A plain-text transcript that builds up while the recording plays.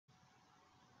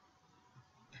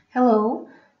Hello,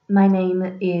 my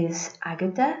name is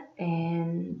Agatha,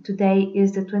 and today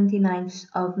is the 29th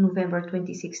of November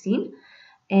 2016,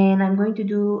 and I'm going to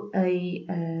do a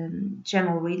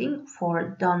general reading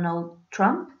for Donald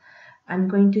Trump. I'm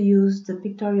going to use the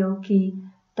pictorial key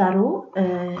tarot,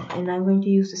 and I'm going to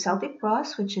use the Celtic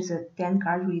cross, which is a 10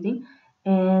 card reading,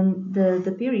 and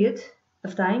the period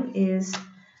of time is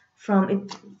from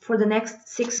it for the next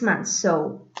 6 months.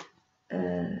 So,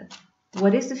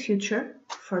 what is the future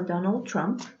for Donald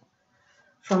Trump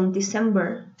from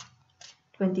December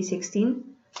 2016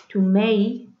 to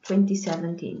May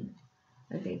 2017?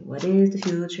 Okay, what is the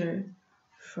future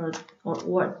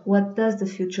or what does the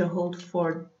future hold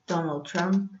for Donald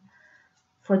Trump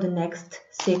for the next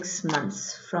 6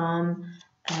 months from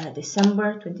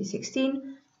December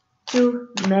 2016 to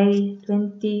May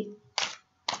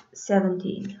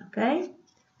 2017? Okay,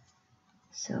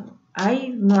 so I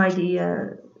have no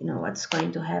idea, what's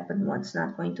going to happen, what's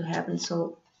not going to happen.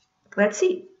 So let's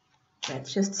see.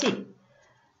 Let's just see.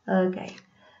 Okay,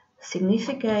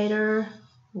 significator,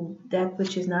 that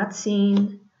which is not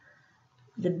seen,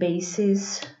 the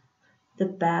basis, the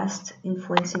past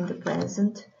influencing the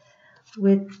present,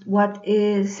 with what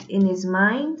is in his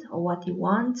mind or what he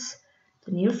wants,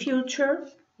 the near future,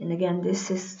 and again,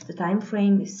 this is the time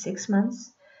frame is 6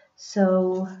 months.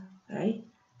 So, right,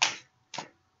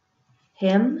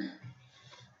 him,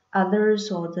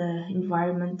 others, or the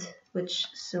environment which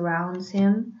surrounds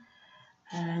him,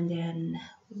 and then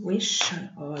wish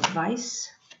or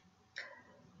advice.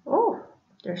 Oh,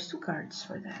 there's 2 cards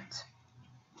for that.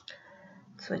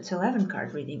 So it's 11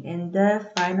 card reading, and the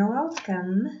final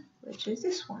outcome, which is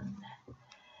this one.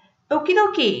 Okie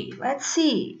dokie, let's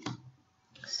see.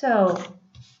 So,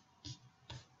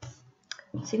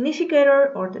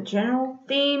 significator or the general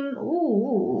theme.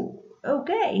 Ooh,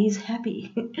 okay, he's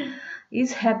happy.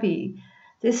 He's happy.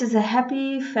 This is a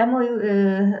happy family.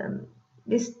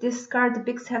 This card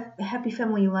depicts happy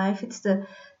family life. It's the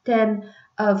 10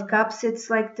 of Cups. It's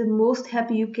like the most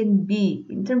happy you can be.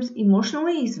 In terms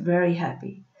emotionally, he's very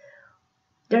happy.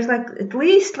 There's like at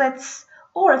least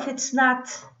or if it's not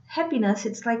happiness,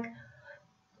 it's like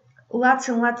lots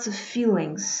and lots of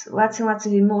feelings, lots and lots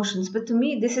of emotions. But to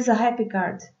me, this is a happy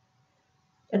card.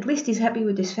 At least he's happy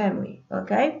with his family,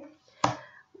 okay?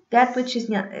 That which is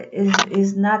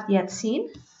not yet seen.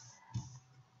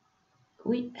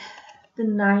 The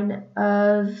 9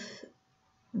 of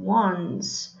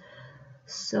Wands.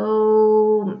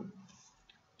 So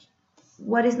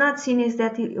what is not seen is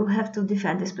that you'll have to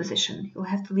defend this position. You'll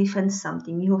have to defend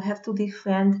something. You'll have to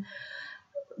defend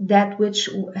that which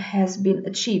has been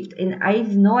achieved. And I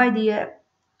have no idea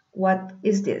what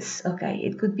is this. Okay,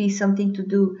 it could be something to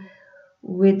do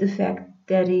with the fact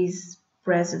that he's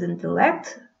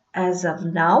president-elect as of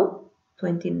now,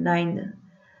 29th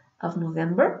of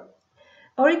November.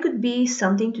 Or it could be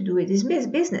something to do with his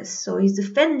business. So he's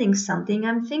defending something.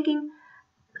 I'm thinking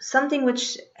something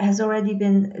which has already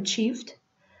been achieved.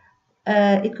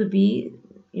 It could be,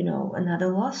 another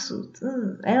lawsuit.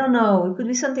 I don't know. It could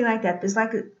be something like that. It's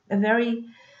like a very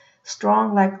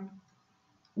strong, like,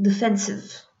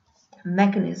 defensive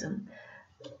mechanism.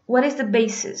 What is the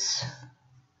basis?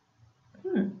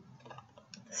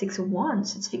 6 of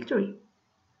Wands. It's victory.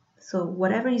 So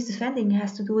whatever he's defending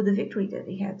has to do with the victory that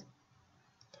he had.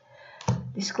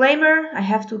 Disclaimer, I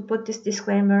have to put this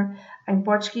disclaimer. I'm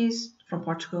Portuguese, from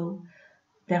Portugal.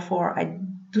 Therefore, I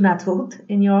do not vote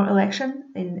in your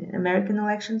election, in American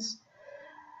elections.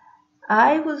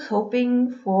 I was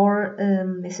hoping for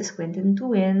Mrs. Clinton to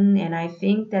win, and I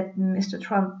think that Mr.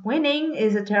 Trump winning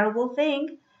is a terrible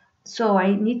thing. So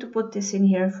I need to put this in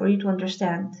here for you to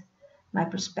understand my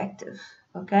perspective,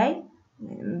 okay?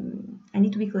 I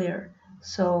need to be clear.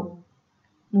 So,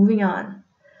 moving on.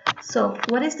 So,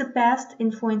 what is the past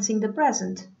influencing the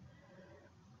present?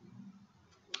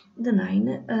 The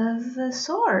 9 of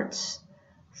Swords.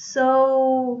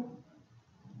 So,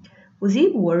 was he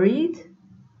worried?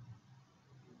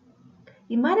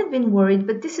 He might have been worried,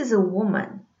 but this is a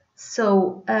woman.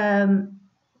 So,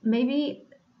 maybe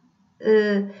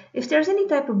if there's any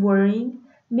type of worrying,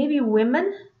 maybe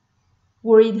women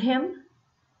worried him,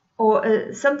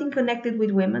 or something connected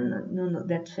with women. No,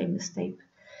 that famous tape.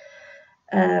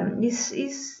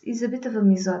 He's a bit of a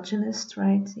misogynist,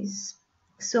 right?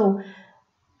 So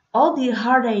all the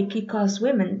heartache he caused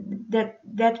women,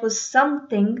 that was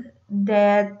something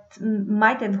that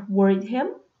might have worried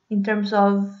him in terms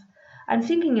of, I'm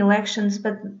thinking elections,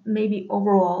 but maybe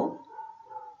overall.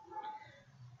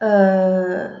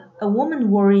 A woman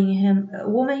worrying him, a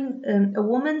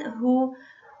woman who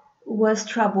was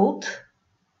troubled,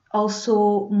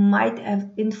 also might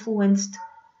have influenced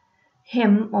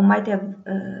him, or might have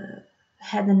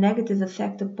had a negative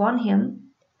effect upon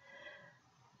him,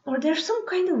 or there's some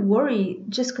kind of worry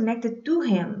just connected to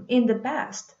him in the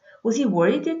past. Was he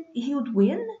worried that he would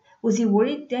win? Was he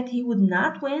worried that he would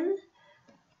not win?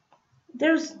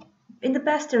 There's in the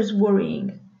past there's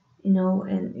worrying,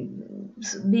 and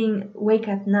being awake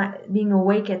at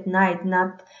night,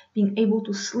 not being able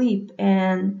to sleep,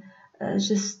 and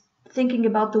just thinking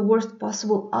about the worst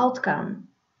possible outcome.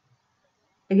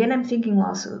 Again, I'm thinking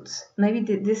lawsuits. Maybe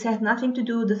this has nothing to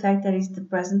do with the fact that he's the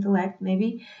president-elect.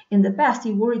 Maybe in the past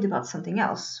he worried about something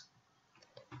else.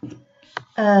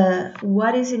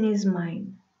 What is in his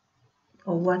mind,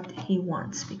 or what he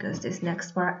wants? Because this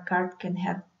next card can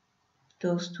have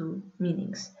those two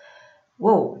meanings.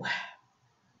 Whoa!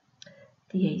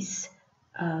 The Ace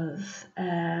of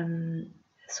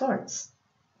Swords,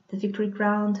 the victory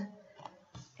crowned,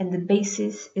 and the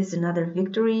basis is another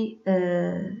victory.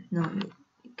 No,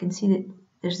 you can see that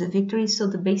there's the victory, so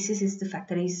the basis is the fact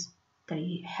that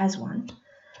he has one.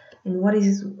 And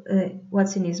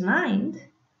what's in his mind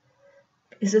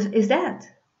is that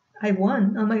I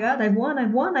won. Oh my God, I won!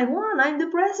 I'm the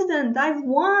president. I've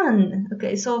won.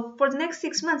 Okay, so for the next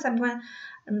 6 months,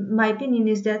 my opinion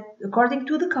is that according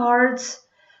to the cards,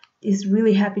 he's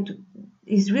really happy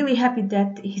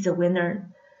that he's a winner,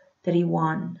 that he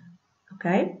won.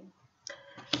 Okay,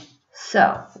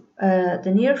 so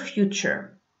the near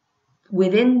future,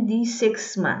 within these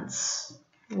 6 months,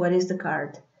 what is the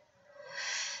card?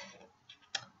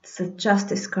 It's a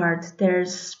Justice card.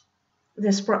 There's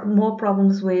more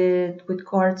problems with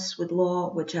courts, with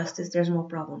law, with justice. There's more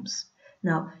problems.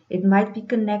 Now, it might be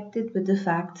connected with the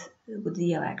fact, with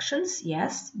the elections,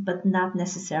 yes, but not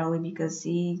necessarily, because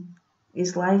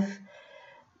his life,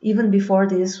 even before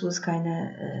this, was kind of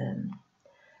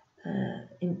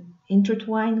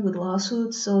intertwined with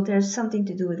lawsuits. So there's something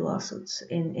to do with lawsuits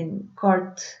in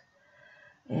court,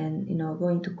 and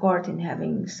going to court and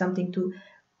having something to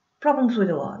problems with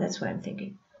the law. That's what I'm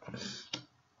thinking.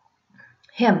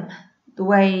 Him, the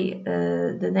way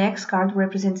the next card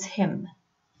represents him.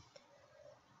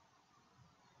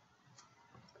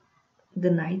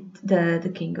 The Knight,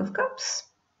 the King of Cups.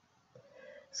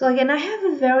 So again, I have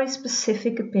a very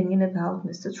specific opinion about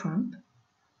Mr. Trump.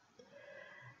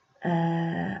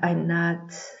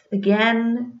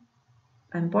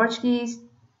 I'm Portuguese.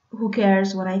 Who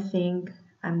cares what I think?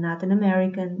 I'm not an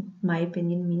American. My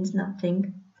opinion means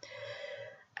nothing.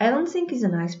 I don't think he's a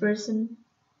nice person.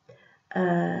 So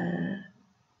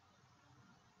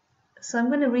I'm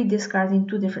going to read this card in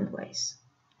two different ways.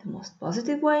 The most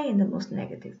positive way and the most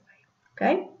negative way.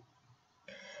 Okay?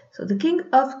 So the King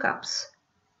of Cups.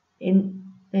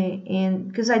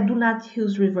 Because I do not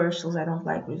use reversals. I don't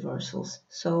like reversals.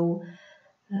 So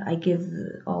I give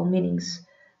all meanings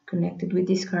connected with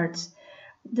these cards.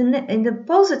 In the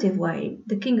positive way,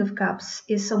 the King of Cups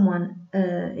is someone,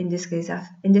 in this case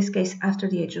after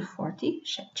the age of 40,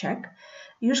 check.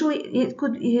 Usually it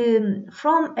could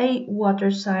from a water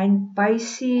sign,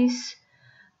 Pisces,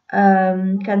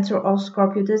 Cancer or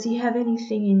Scorpio. Does he have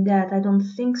anything in that? I don't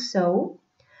think so.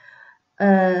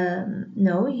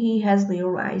 No, he has Leo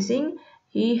rising.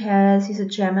 He's a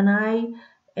Gemini,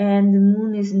 and the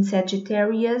moon is in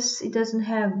Sagittarius. He doesn't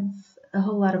have a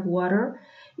whole lot of water.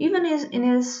 Even in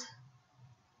his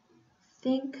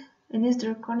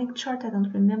draconic chart, I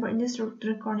don't remember. In his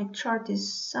draconic chart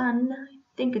is Sun. I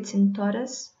think it's in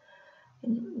Taurus.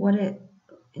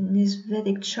 In his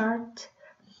Vedic chart,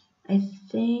 I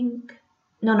think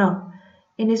no.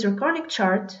 In his draconic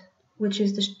chart, which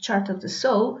is the chart of the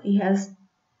soul, he has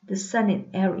the Sun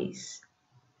in Aries.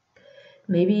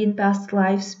 Maybe in past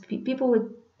lives, people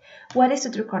with... What is the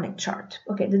draconic chart?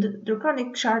 Okay, the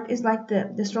draconic chart is like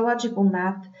the astrological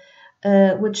map,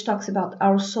 which talks about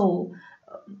our soul,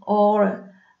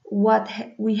 or what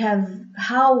we have,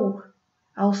 how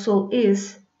our soul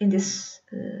is in this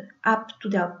up to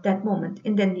that moment.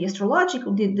 And then the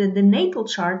astrological, the natal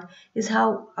chart is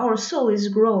how our soul is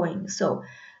growing. So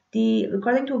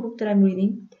according to a book that I'm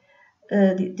reading,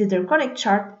 the draconic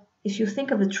chart, if you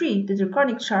think of a tree, the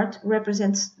draconic chart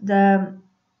represents the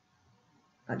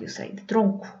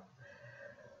tronco,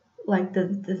 like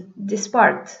this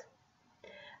part,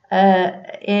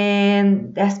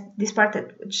 and that's this part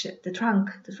the trunk,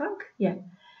 yeah.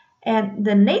 And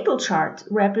the natal chart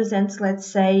represents, let's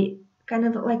say, kind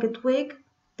of like a twig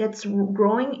that's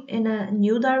growing in a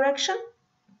new direction.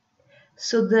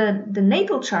 So the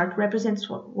natal chart represents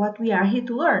what we are here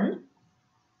to learn,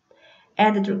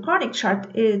 and the draconic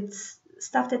chart is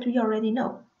stuff that we already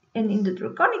know. And in the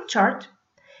draconic chart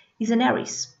is an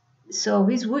Aries, so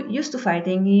he's used to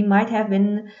fighting. He might have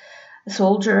been a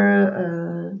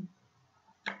soldier,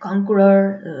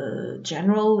 conqueror,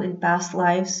 general in past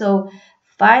lives. So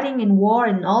fighting in war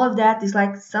and all of that is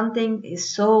like something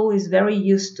his soul is very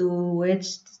used to, which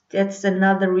that's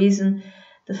another reason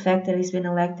the fact that he's been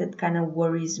elected kind of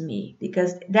worries me,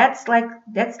 because that's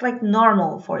like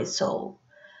normal for his soul.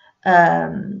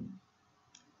 And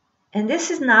this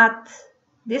is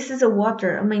a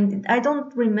water. I mean, I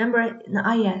don't remember.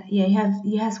 Yeah,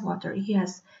 he has water. He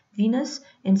has Venus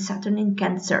and Saturn in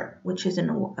Cancer, which is a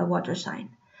water sign.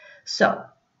 So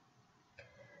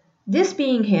this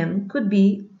being him could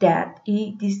be that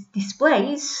he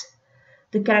displays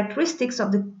the characteristics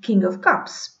of the King of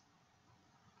Cups,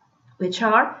 which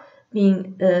are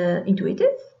being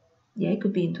intuitive. Yeah, he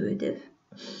could be intuitive.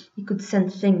 He could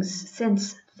sense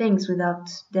things without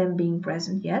them being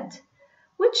present yet,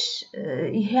 which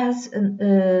he has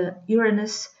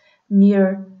Uranus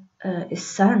near his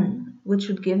sun, which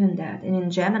would give him that. And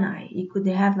in Gemini, he could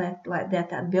have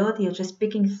that ability of just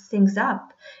picking things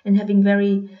up and having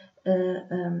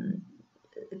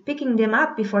picking them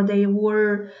up before they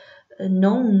were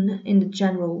known in the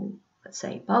general, let's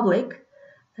say, public.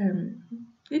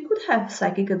 We could have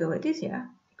psychic abilities, yeah,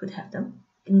 we could have them,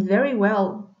 and very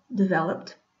well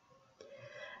developed.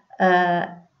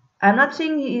 I'm not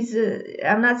saying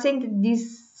that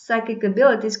these psychic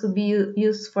abilities could be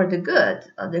used for the good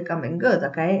or the common good.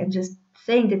 Okay, I'm just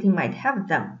saying that he might have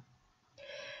them.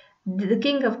 The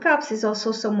King of Cups is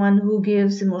also someone who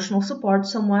gives emotional support,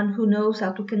 someone who knows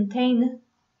how to contain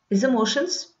his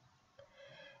emotions,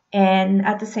 and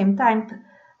at the same time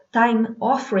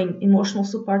offering emotional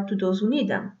support to those who need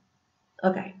them.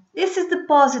 Okay, this is the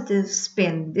positive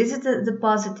spin. This is the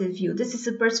positive view. This is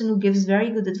a person who gives very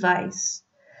good advice.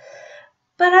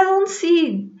 But I don't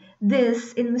see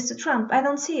this in Mr. Trump. I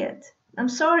don't see it. I'm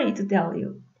sorry to tell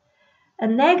you. A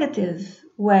negative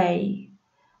way.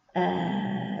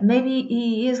 Maybe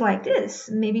he is like this.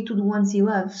 Maybe to the ones he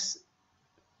loves.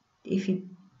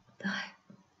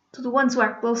 To the ones who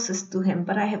are closest to him.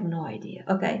 But I have no idea.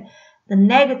 Okay. The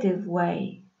negative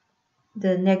way.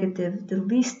 The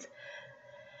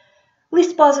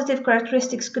least positive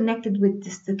characteristics connected with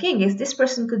the king is this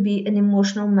person could be an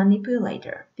emotional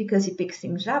manipulator, because he picks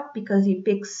things up, because he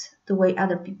picks the way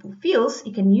other people feels.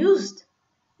 He can use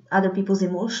other people's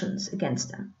emotions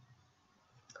against them.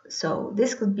 So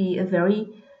this could be a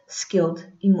very skilled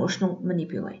emotional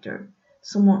manipulator,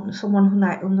 someone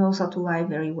who knows how to lie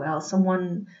very well, so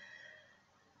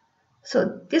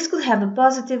this could have a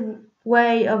positive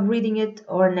way of reading it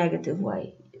or a negative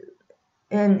way.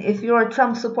 And if you're a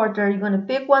Trump supporter, you're going to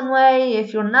pick one way.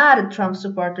 If you're not a Trump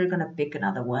supporter, you're going to pick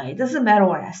another way. It doesn't matter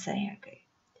what I say, okay?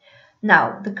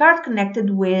 Now, the card connected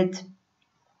with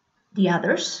the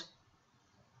others,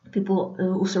 people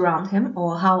who surround him,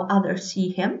 or how others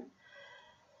see him.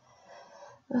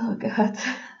 Oh, God.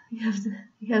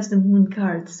 He has the moon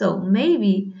card. So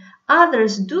maybe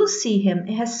others do see him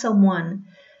as someone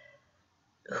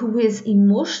who is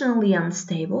emotionally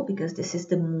unstable, because this is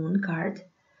the moon card.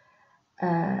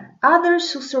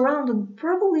 Others who surround him,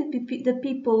 probably the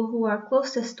people who are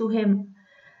closest to him,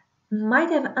 might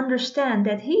have understand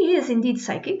that he is indeed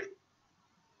psychic.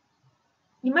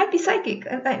 He might be psychic.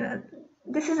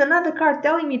 This is another card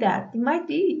telling me that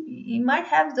he might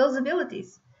have those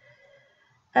abilities.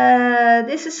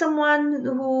 This is someone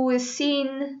who is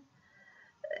seen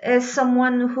as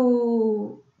someone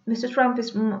who Mr. Trump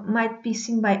might be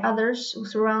seen by others who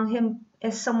surround him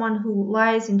as someone who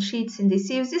lies and cheats and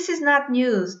deceives. This is not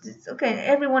news. It's okay,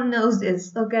 everyone knows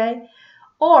this, okay?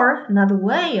 Or another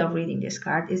way of reading this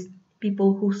card is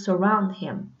people who surround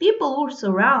him. People who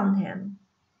surround him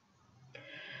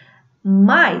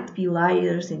might be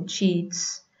liars and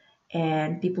cheats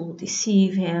and people who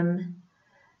deceive him,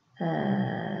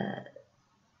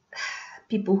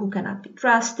 people who cannot be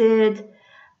trusted,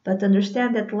 but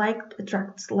understand that like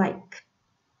attracts like.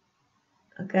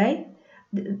 Okay?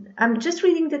 I'm just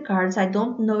reading the cards. I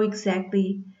don't know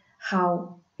exactly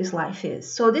how his life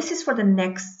is. So this is for the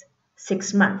next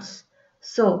 6 months.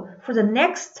 So for the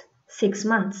next 6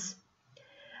 months,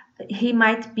 he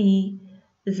might be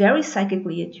very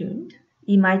psychically attuned.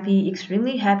 He might be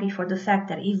extremely happy for the fact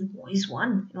that he's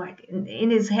won. Like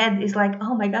in his head, is like,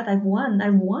 oh my God, I've won.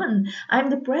 I'm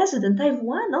the president. I've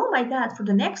won. Oh my God. For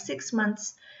the next 6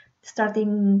 months,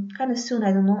 starting kind of soon,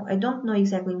 I don't know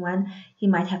exactly when, he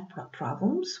might have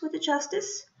problems with the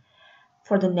justice.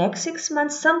 For the next 6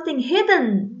 months, something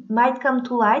hidden might come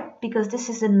to light, because this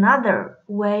is another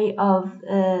way of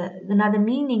another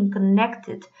meaning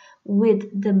connected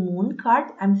with the moon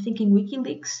card. I'm thinking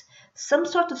WikiLeaks. Some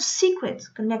sort of secret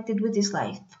connected with his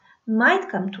life might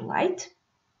come to light.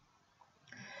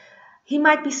 He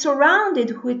might be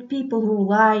surrounded with people who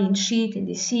lie and cheat and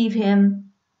deceive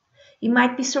him. He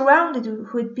might be surrounded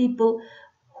with people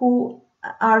who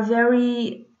are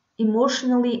very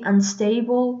emotionally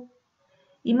unstable.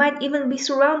 He might even be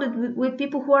surrounded with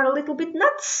people who are a little bit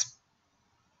nuts.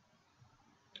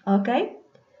 Okay?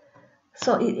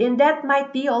 So, and that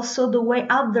might be also the way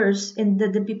others and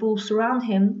the people who surround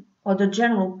him or the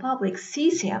general public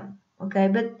sees him. Okay,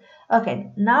 but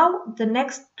okay, now the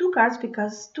next two cards,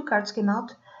 because two cards came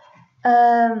out.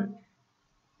 The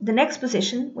next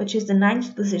position, which is the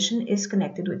ninth position, is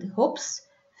connected with hopes,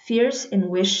 fears, and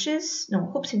wishes. No,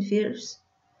 hopes and fears.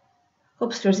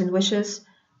 Hopes, fears, and wishes,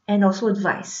 and also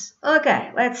advice.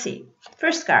 Okay, let's see.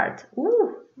 First card.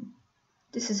 Ooh,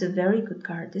 this is a very good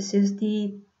card. This is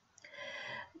the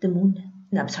moon.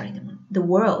 No, I'm sorry, the moon. The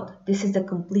world. This is the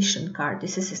completion card.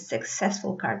 This is a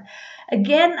successful card.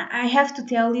 Again, I have to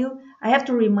tell you, I have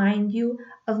to remind you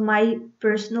of my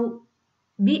personal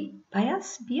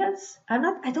bias. I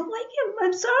don't like him.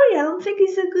 I'm sorry. I don't think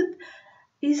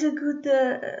he's a good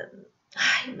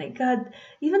oh my God.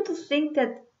 Even to think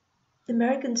that the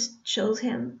Americans chose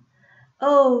him.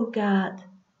 Oh God.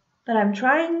 But I'm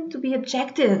trying to be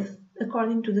objective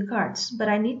according to the cards. But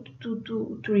I need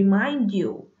to remind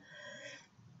you,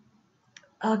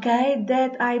 okay,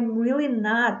 that I'm really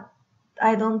not,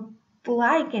 I don't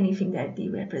like anything that he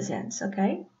represents,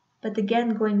 okay? But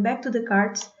again, going back to the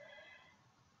cards,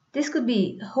 this could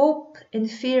be hope and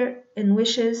fear and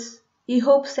wishes. He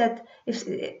hopes that if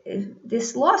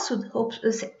this lawsuit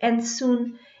ends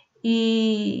soon,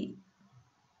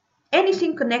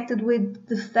 anything connected with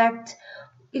the fact,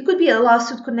 it could be a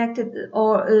lawsuit connected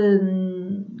or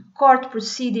court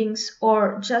proceedings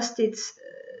or justice,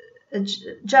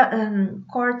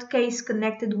 court case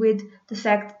connected with the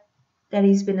fact that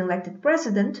he's been elected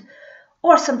president,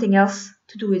 or something else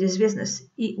to do with his business.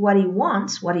 What he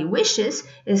wants, what he wishes,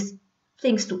 is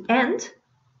things to end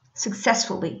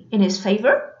successfully in his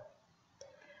favor.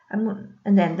 And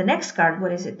then the next card,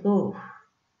 what is it? Oh.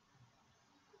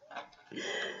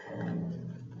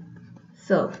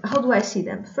 So how do I see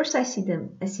them? First I see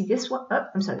this one. Oh,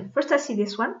 I'm sorry. First I see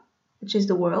this one, which is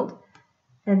the world.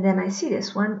 And then I see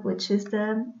this one, which is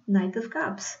the Knight of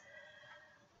Cups.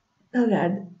 Oh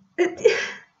God.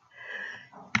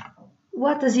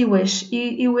 What does he wish?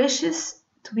 He wishes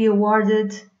to be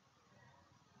awarded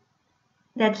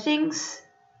that things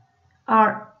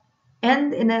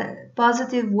end in a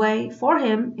positive way for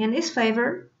him, in his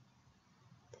favor,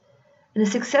 in a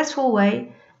successful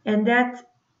way, and that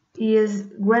he is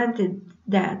granted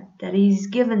that he's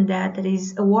given that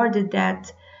he's awarded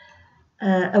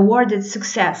awarded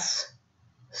success.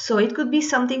 So it could be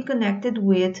something connected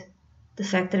with the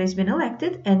fact that he's been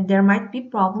elected, and there might be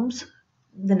problems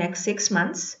the next 6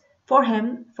 months for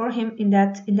him in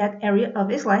that area of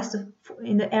his life,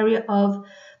 in the area of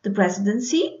the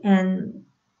presidency, and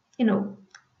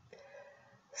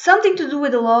something to do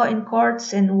with the law in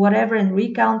courts and whatever, and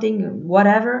recounting and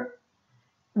whatever.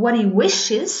 What he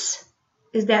wishes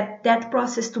is that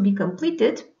process to be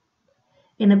completed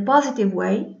in a positive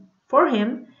way for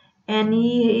him, and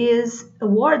he is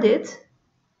awarded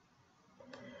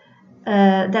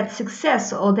that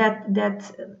success, or that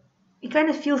it kind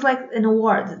of feels like an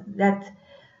award, that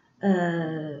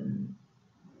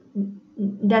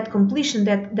completion,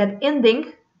 that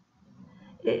ending.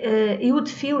 He would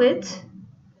feel it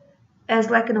as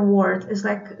like an award, as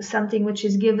like something which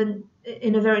is given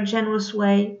in a very generous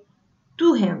way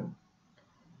to him.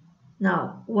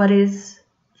 Now, what is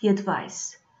the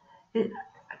advice?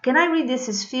 Can I read this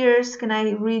as fears? Can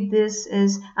I read this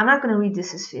as... I'm not going to read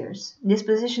this as fears. In this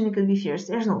position, it could be fears.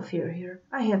 There's no fear here.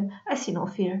 I see no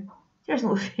fear. There's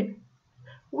no fear.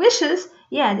 Wishes?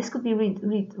 Yeah, this could be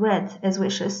read as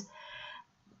wishes.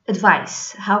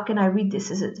 Advice. How can I read this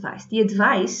as advice? The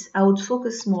advice, I would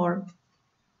focus more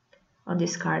on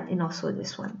this card and also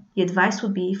this one. The advice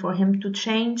would be for him to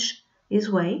change his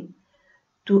way,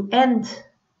 to end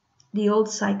the old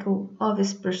cycle of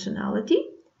his personality,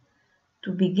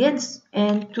 to begin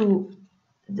and to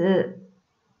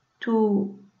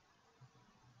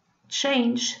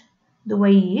change the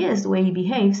way he is, the way he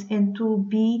behaves, and to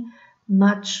be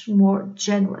much more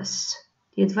generous.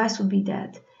 The advice would be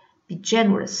that. Be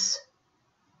generous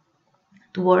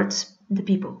towards the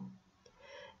people.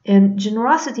 And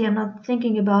generosity, I'm not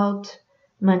thinking about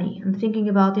money. I'm thinking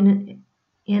about in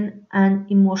an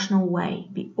emotional way.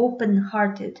 Be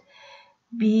open-hearted.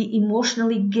 Be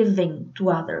emotionally giving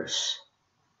to others.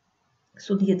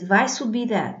 So the advice would be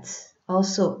that.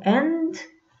 Also, end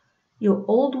your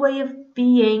old way of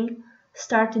being.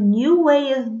 Start a new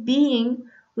way of being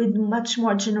with much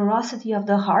more generosity of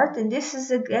the heart. And this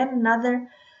is again another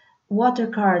water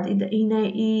card.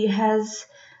 He has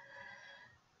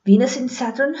Venus in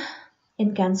Saturn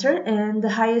in Cancer, and the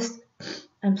highest,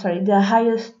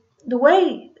 the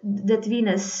way that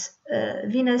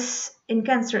Venus in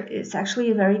Cancer is actually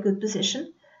a very good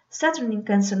position. Saturn in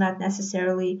Cancer, not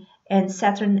necessarily, and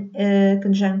Saturn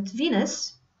conjunct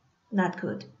Venus, not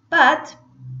good. But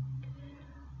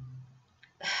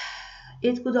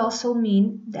it could also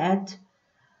mean that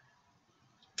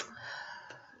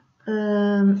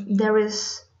there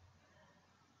is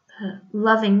a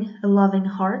loving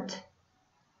heart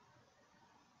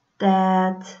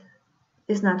that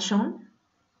is not shown.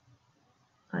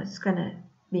 It's kind of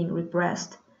being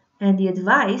repressed, and the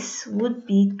advice would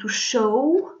be to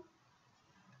show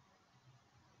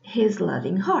his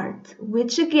loving heart,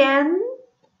 which again,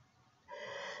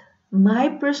 my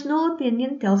personal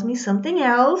opinion tells me something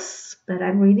else, but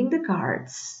I'm reading the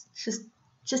cards.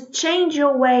 Just change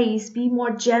your ways, be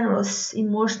more generous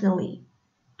emotionally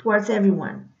towards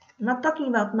everyone. I'm not talking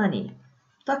about money.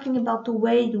 I'm talking about the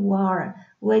way you are,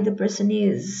 the way the person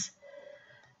is.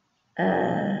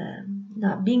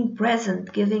 Being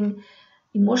present, giving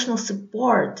emotional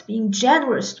support, being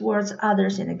generous towards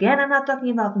others. And again, I'm not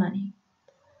talking about money.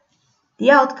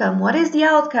 The outcome. What is the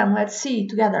outcome? Let's see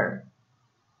together.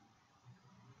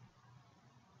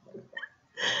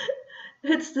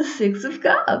 It's the Six of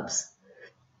Cups.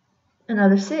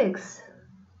 Another six.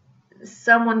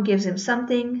 Someone gives him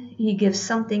something. He gives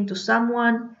something to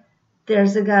someone.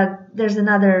 There's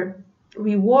another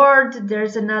reward.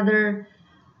 There's another,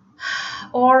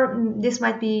 or this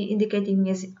might be indicating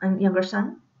his younger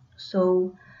son.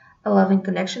 So a loving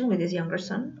connection with his younger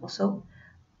son also.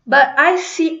 But I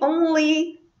see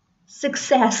only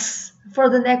success for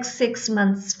the next 6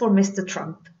 months for Mr.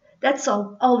 Trump. That's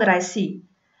all that I see.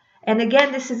 And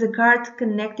again, this is a card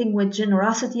connecting with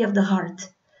generosity of the heart.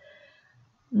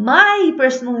 My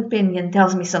personal opinion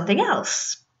tells me something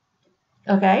else.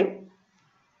 Okay?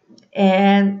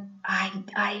 And I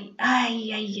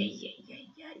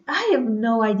have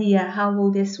no idea how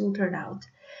this will turn out.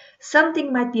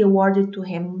 Something might be awarded to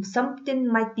him. Something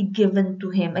might be given to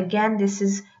him. Again,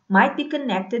 this might be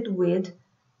connected with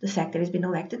the fact that he's been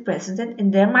elected president,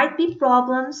 and there might be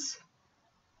problems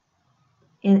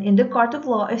in the court of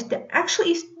law. If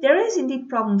there is indeed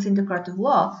problems in the court of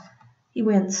law, he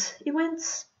wins.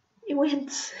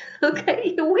 Okay,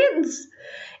 he wins.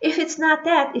 If it's not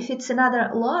that, if it's another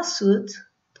lawsuit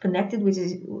connected with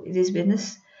his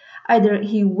business, either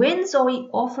he wins or he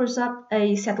offers up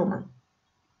a settlement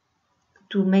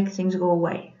to make things go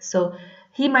away. So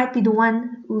he might be the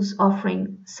one who's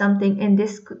offering something, and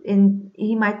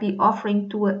he might be offering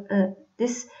to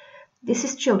this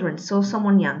is children, so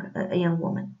someone young, a young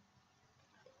woman.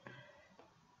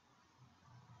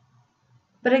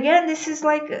 But again, this is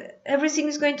like everything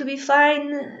is going to be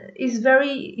fine. He's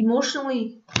very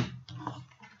emotionally,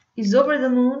 he's over the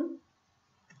moon,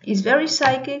 he's very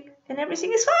psychic, and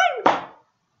everything is fine.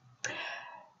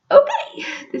 Okay,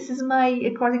 this is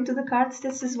according to the cards,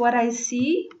 this is what I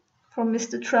see from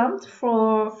Mr. Trump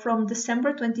from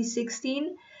December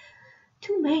 2016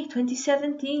 to May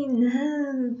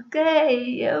 2017.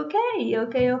 Okay.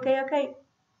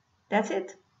 That's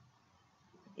it.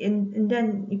 And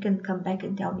then you can come back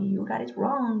and tell me you got it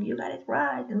wrong, you got it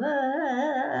right.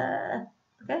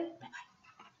 Okay? Bye-bye.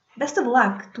 Best of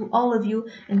luck to all of you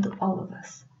and to all of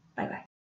us. Bye-bye.